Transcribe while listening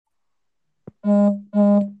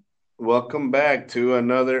welcome back to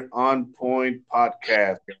another On Point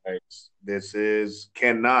podcast, guys. This is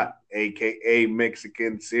Cannot, aka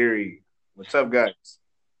Mexican Siri. What's up, guys?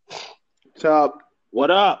 What's up?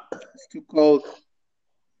 What up? It's too cold.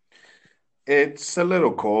 It's a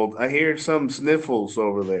little cold. I hear some sniffles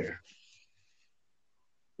over there.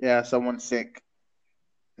 Yeah, someone's sick.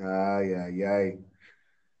 Ay, ay, ay.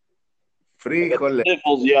 I got the Frijole.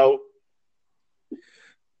 sniffles, yo.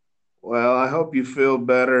 Well, I hope you feel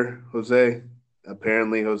better, Jose.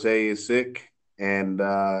 Apparently, Jose is sick. And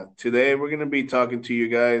today we're going to be talking to you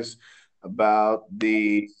guys about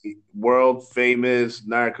the world famous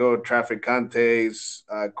narco trafficante's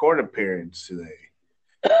court appearance today.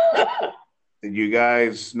 Did you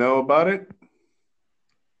guys know about it?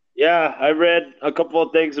 Yeah, I read a couple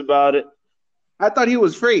of things about it. I thought he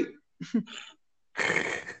was free.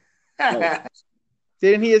 That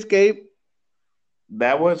Didn't he escape?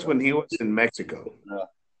 was when he was in Mexico. No,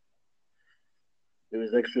 it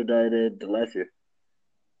was extradited last year.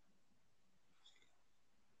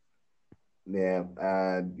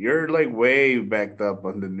 Yeah, you're like way backed up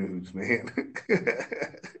on the news, man.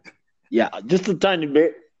 Yeah, just a tiny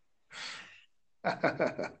bit.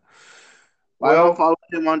 I Well, don't follow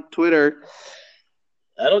him on Twitter.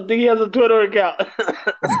 I don't think he has a Twitter account,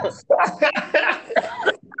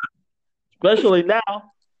 especially now.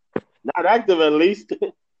 Not active, at least.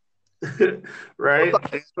 right,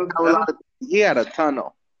 He had a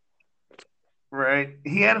tunnel. right.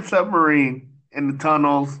 He had a submarine in the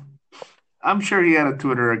tunnels. I'm sure he had a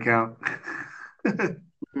Twitter account.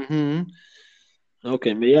 Mm-hmm.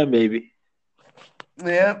 Okay, yeah, maybe.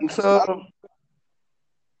 Yeah. So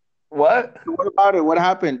what? What about it? What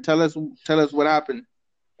happened? Tell us. Tell us what happened.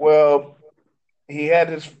 Well, he had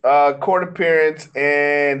his court appearance,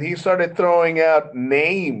 and he started throwing out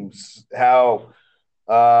names. How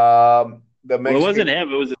the Well, it wasn't Mexican?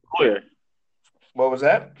 him. It was his lawyer, What was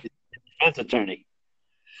that? defense attorney.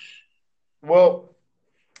 Well,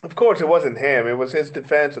 of course, it wasn't him. It was his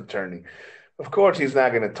defense attorney. Of course, he's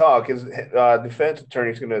not going to talk. His defense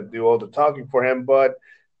attorney is going to do all the talking for him. But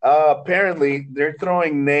apparently, they're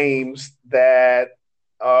throwing names uh,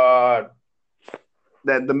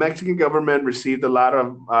 that the Mexican government received a lot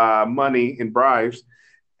of money in bribes,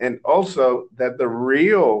 and also that the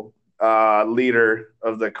real leader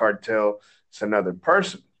of the cartel is another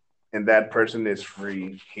person, and that person is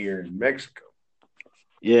free here in Mexico.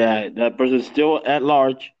 Yeah, that person's still at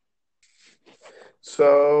large.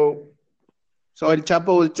 So So El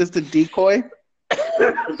Chapo was just a decoy.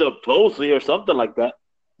 Supposedly, or something like that.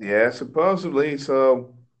 yeah, supposedly.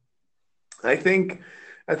 So I think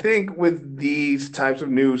I think with these types of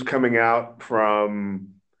news coming out from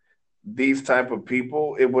these type of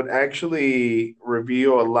people, it would actually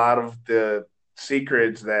reveal a lot of the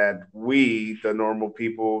secrets that we, the normal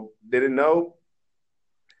people, didn't know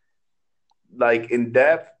like in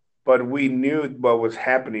depth, but we knew what was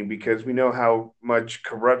happening because we know how much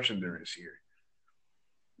corruption there is here,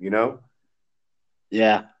 you know?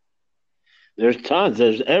 Yeah, there's tons.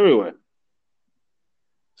 There's everywhere.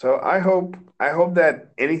 So I hope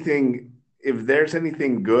that anything if there's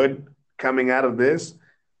anything good coming out of this,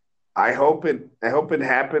 I hope it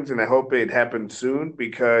happens and I hope it happens soon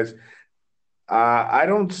because I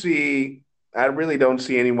don't see I really don't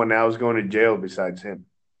see anyone else going to jail besides him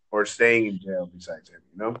or staying in jail besides him,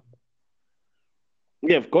 you know?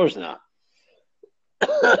 Yeah, of course not.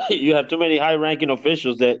 You have too many high-ranking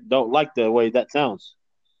officials that don't like the way that sounds.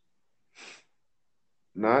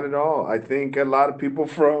 Not at all. I think a lot of people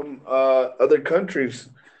from other countries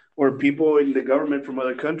or people in the government from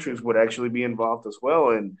other countries would actually be involved as well.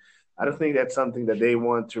 And I don't think that's something that they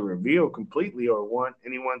want to reveal completely or want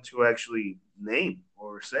anyone to actually name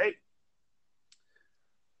or say.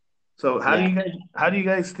 So Yeah. how do you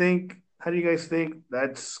guys think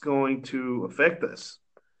that's going to affect us?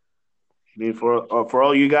 I mean, for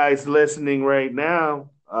all you guys listening right now,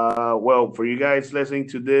 well, for you guys listening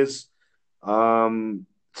to this,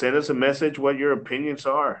 send us a message what your opinions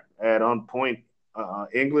are at On Point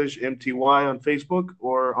English MTY on Facebook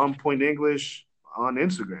or On Point English on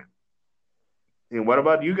Instagram. And what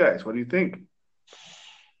about you guys? What do you think?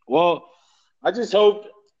 Well, I just hope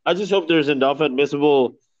I just hope there's enough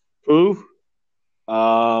admissible proof,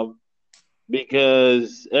 um,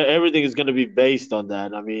 because everything is going to be based on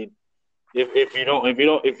that. I mean, if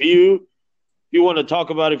you want to talk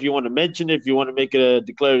about it, if you want to mention it, if you want to make a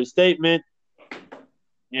declarative statement,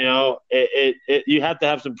 you have to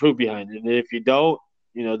have some proof behind it. And if you don't,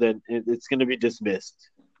 then it's going to be dismissed.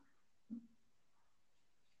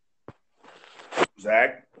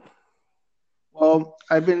 Zach? Well,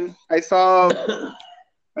 I saw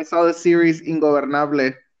the series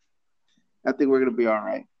Ingobernable. I think we're gonna be all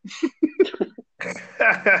right.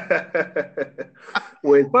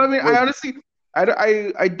 with, But I mean, I with honestly, I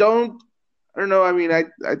don't know. I mean, I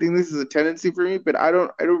think this is a tendency for me, but I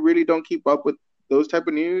don't keep up with those type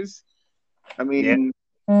of news. I yeah, mean,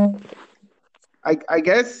 I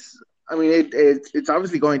guess I mean it's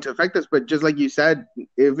obviously going to affect us, but just like you said,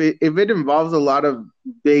 if it involves a lot of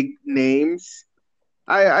big names,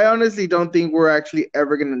 I honestly don't think we're actually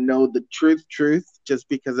ever gonna know the truth, just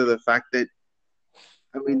because of the fact that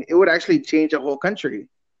I mean it would actually change a whole country,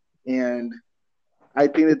 and I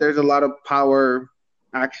think that there's a lot of power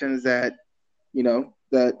actions that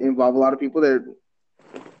that involve a lot of people that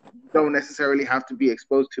don't necessarily have to be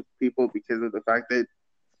exposed to people because of the fact that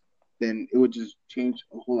then it would just change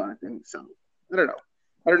a whole lot of things. So I don't know.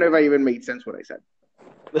 I don't know if I even made sense what I said.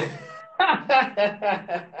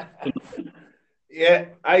 yeah,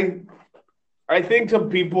 I think some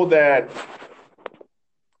people that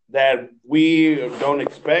we don't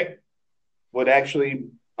expect would actually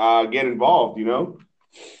get involved.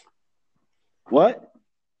 What?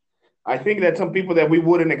 I think that some people that we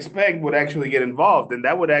wouldn't expect would actually get involved, and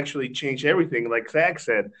that would actually change everything. Like Zach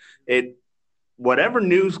said, it whatever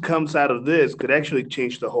news comes out of this could actually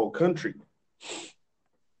change the whole country.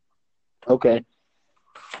 Okay.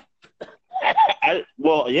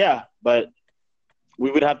 Well, yeah, but we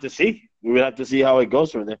would have to see. We would have to see how it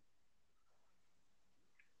goes from there.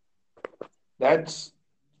 That's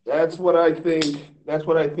what I think. That's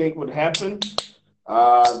what I think would happen.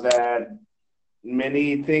 That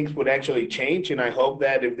many things would actually change, and I hope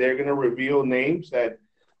that if they're going to reveal names, that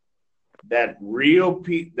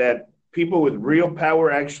people with real power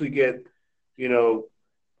actually get,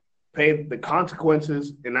 pay the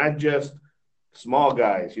consequences, and not just small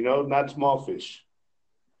guys, not small fish.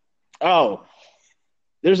 Oh,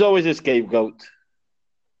 there's always a scapegoat.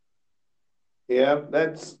 Yeah,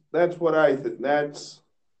 that's what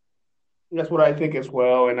that's what I think as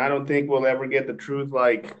well, and I don't think we'll ever get the truth,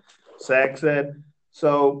 like Zach said.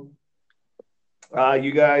 So,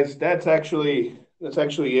 you guys, that's actually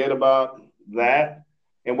it about that.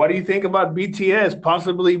 And what do you think about BTS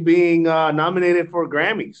possibly being nominated for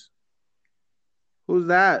Grammys? Who's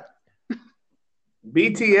that?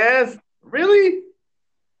 BTS, really?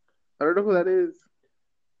 I don't know who that is.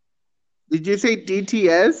 Did you say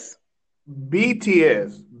DTS?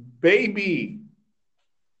 BTS, baby.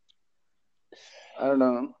 I don't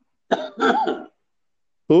know.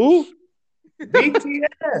 Who?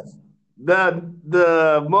 BTS,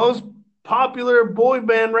 the most popular boy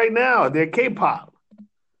band right now. They're K-pop.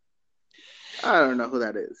 I don't know who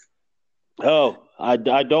that is. Oh, I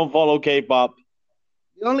don't follow K-pop.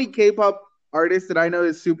 The only K-pop artist that I know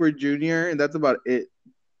is Super Junior, and that's about it.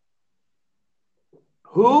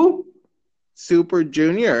 Who? Super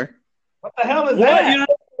Junior. What the hell is What? that? You don't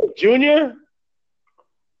know Junior?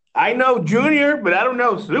 I know Junior, but I don't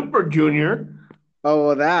know Super Junior. Oh,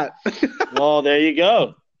 well, that. Well, there you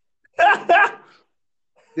go.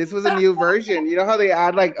 This was a new version. You know how they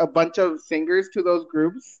add like a bunch of singers to those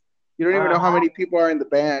groups? You don't even know how many people are in the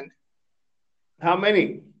band. How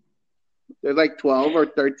many? There's like 12 or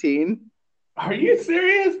 13. Are you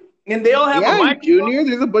serious? And they all have a Yeah, microphone? Junior,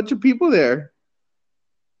 there's a bunch of people there.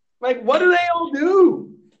 Like, what do they all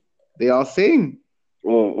do? They all sing.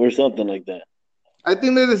 Or something like that. I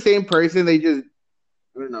think they're the same person. They just,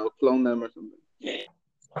 I don't know, clone them or something.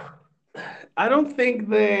 I don't think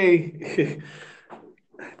they.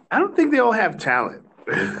 I don't think they all have talent.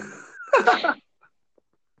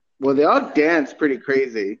 Well, they all dance pretty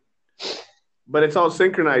crazy. But it's all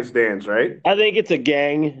synchronized dance, right? I think it's a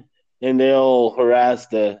gang, and they'll harass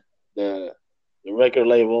the record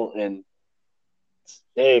label. And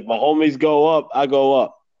hey, if my homies go up, I go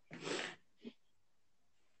up.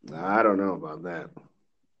 I don't know about that.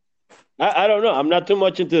 I don't know. I'm not too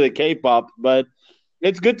much into the K-pop, but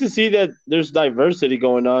it's good to see that there's diversity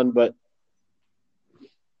going on. But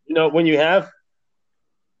when you have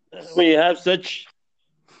such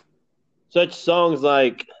songs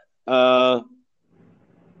like I'm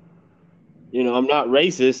not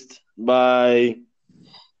racist by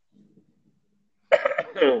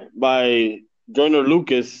Joyner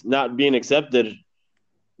Lucas not being accepted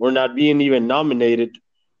or not being even nominated.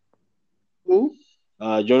 Who?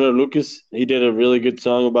 Joyner Lucas, he did a really good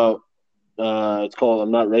song about it's called "I'm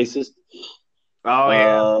Not Racist." Oh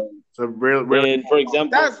yeah, so really. And for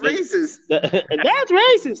example, That's racist. That's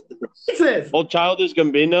racist. Racist. Old Childish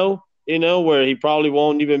Gambino, where he probably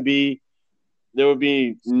won't even be. There will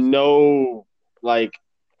be no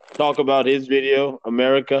talk about his video,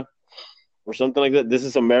 America, or something like that. This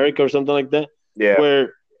is America, or something like that. Yeah.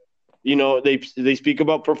 Where they speak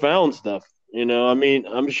about profound stuff, I mean,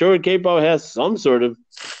 I'm sure K-pop has some sort of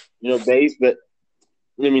base, but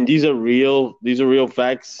I mean, these are real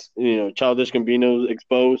facts. Childish Gambino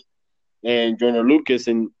exposed and Joyner Lucas,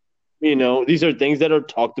 and these are things that are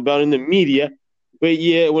talked about in the media. But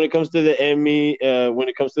yeah, when it comes to the Emmy, when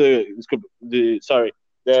it comes to the sorry,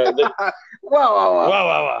 the Wow, wow,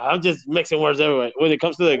 wow. wow, I'm just mixing words everywhere. When it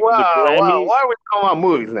comes to the Wow, wow. Grammys, Why are we talking about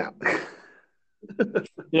movies now?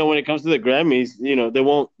 when it comes to the Grammys,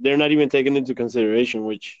 they're not even taken into consideration,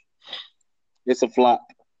 which it's a flop.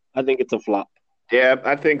 I think it's a flop. Yeah,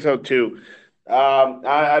 I think so too.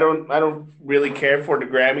 I don't really care for the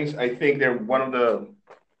Grammys. I think they're one of the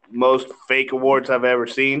most fake awards I've ever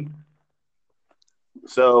seen.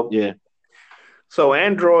 So Yeah. so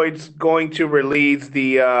Android's going to release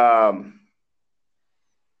the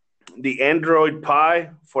Android Pie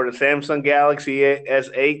for the Samsung Galaxy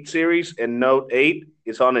S8 series, and Note 8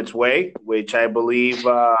 is on its way, which I believe it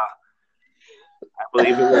was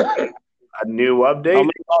a new How update. many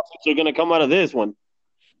lawsuits are going to come out of this one?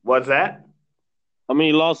 What's that? How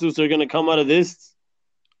many lawsuits are going to come out of this?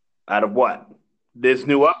 Out of what? This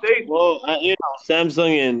new update? Well,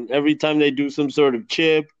 Samsung, and every time they do some sort of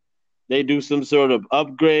chip, they do some sort of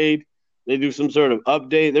upgrade, they do some sort of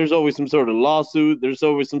update, there's always some sort of lawsuit, there's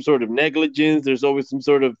always some sort of negligence, there's always some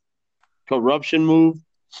sort of corruption move.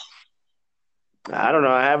 I don't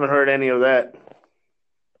know. I haven't heard any of that.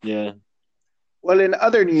 Yeah. Well, in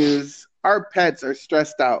other news, our pets are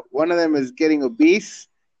stressed out. One of them is getting obese.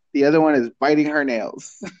 The other one is biting her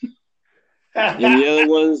nails. And the other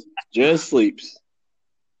one just sleeps.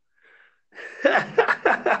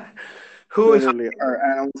 Who is Literally, our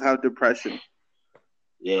animals have depression.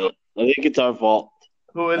 Yeah. I think it's our fault.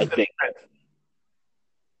 who is I think. depressed?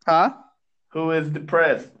 Huh? Who is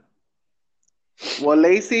depressed? Well,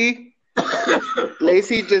 Lacey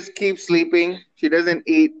just keeps sleeping. She doesn't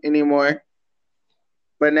eat anymore.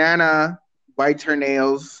 Banana bites her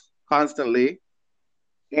nails constantly.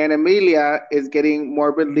 And Amelia is getting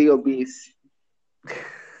morbidly obese.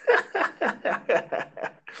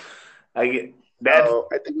 I get that's So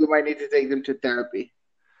I think we might need to take them to therapy.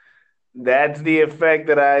 that's the effect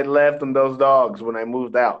that I left on those dogs when I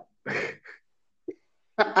moved out. It's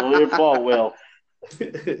all your fault, Will.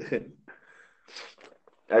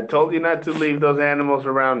 I told you not to leave those animals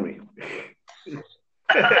around me. It's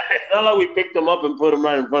not like we picked them up and put them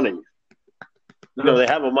right in front of you. They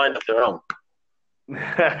have a mind of their own.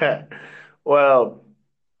 Well,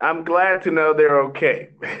 I'm glad to know they're okay.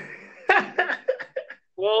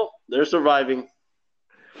 Well, they're surviving.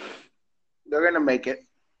 They're going to make it.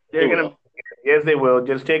 They're They gonna, will. yes, they will.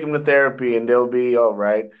 Just take them to therapy, and they'll be all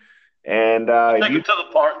right. And Take them to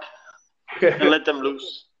the park and let them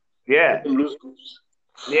loose. yeah, Let them loose.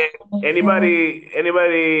 yeah.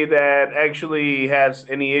 Anybody that actually has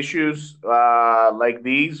any issues like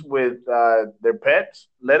these with their pets,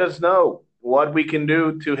 let us know what we can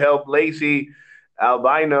do to help Lacey,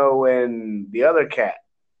 Albino, and the other cat.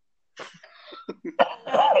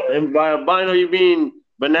 And by albino, you mean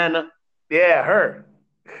Banana? Yeah, her.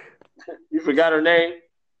 You forgot her name?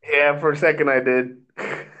 Yeah, for a second I did.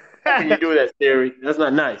 How can you do that, Theory? That's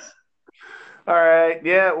not nice. All right.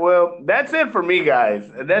 Yeah. Well, that's it for me, guys.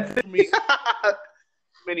 That's it for me.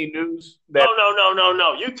 Many news that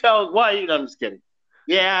No. You tell why. I'm just kidding.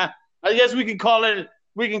 Yeah, I guess we can call it.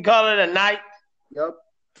 We can call it a night. Yep.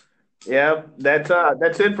 yeah,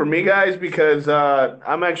 that's it for me, guys, because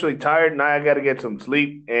I'm actually tired and I got to get some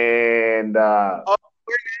sleep. And Oh,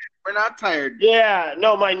 we're not tired. Yeah,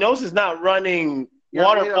 no, my nose is not running Yeah,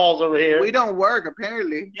 waterfalls over here. We don't work,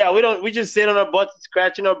 apparently. Yeah, we don't. We just sit on our butts,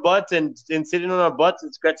 scratching our butts, and sitting on our butts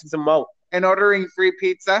and scratching some more. And ordering free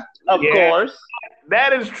pizza. Of Yeah. course.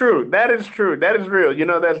 that is true. That is true. That is real.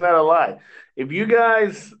 That's not a lie. If you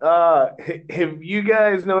guys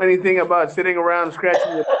know anything about sitting around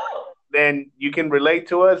scratching your, then you can relate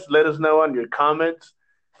to us. Let us know on your comments,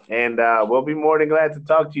 and we'll be more than glad to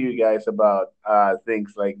talk to you guys about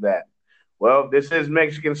things like that. Well, this is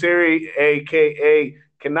Mexican Siri, aka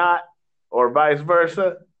Cannot, or vice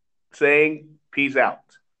versa, saying peace out.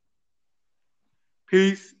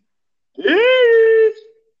 Peace. Peace.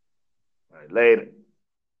 All right, later.